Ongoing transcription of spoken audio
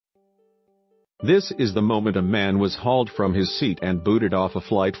This is the moment a man was hauled from his seat and booted off a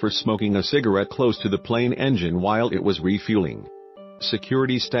flight for smoking a cigarette close to the plane engine while it was refueling.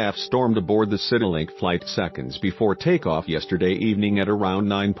 Security staff stormed aboard the Citilink flight seconds before takeoff yesterday evening at around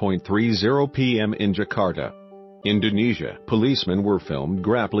 9:30 p.m. in Jakarta, Indonesia. Policemen were filmed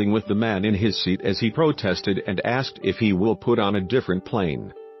grappling with the man in his seat as he protested and asked if he will put on a different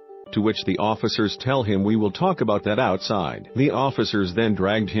plane. To which the officers tell him, "We will talk about that outside." The officers then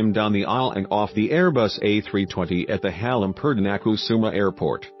dragged him down the aisle and off the Airbus A320 at the Halim Perdanakusuma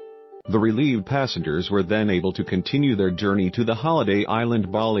Airport. The relieved passengers were then able to continue their journey to the holiday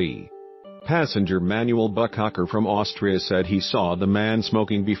island Bali. Passenger Manuel Buchacher from Austria said he saw the man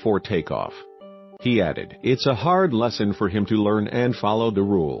smoking before takeoff. He added, "It's a hard lesson for him to learn and follow the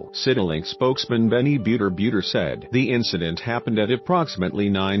rule." Citilink spokesman Benny Butar Butar said the incident happened at approximately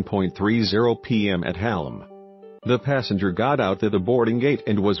 9:30 p.m. at Halim. The passenger got out at the boarding gate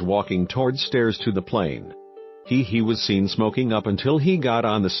and was walking towards stairs to the plane. He was seen smoking up until he got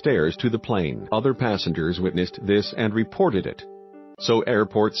on the stairs to the plane. Other passengers witnessed this and reported it. So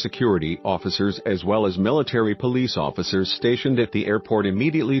airport security officers as well as military police officers stationed at the airport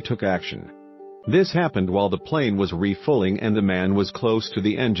immediately took action. This happened while the plane was refueling and the man was close to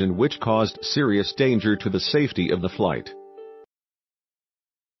the engine, which caused serious danger to the safety of the flight.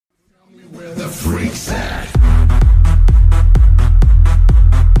 Tell me where the freak's at.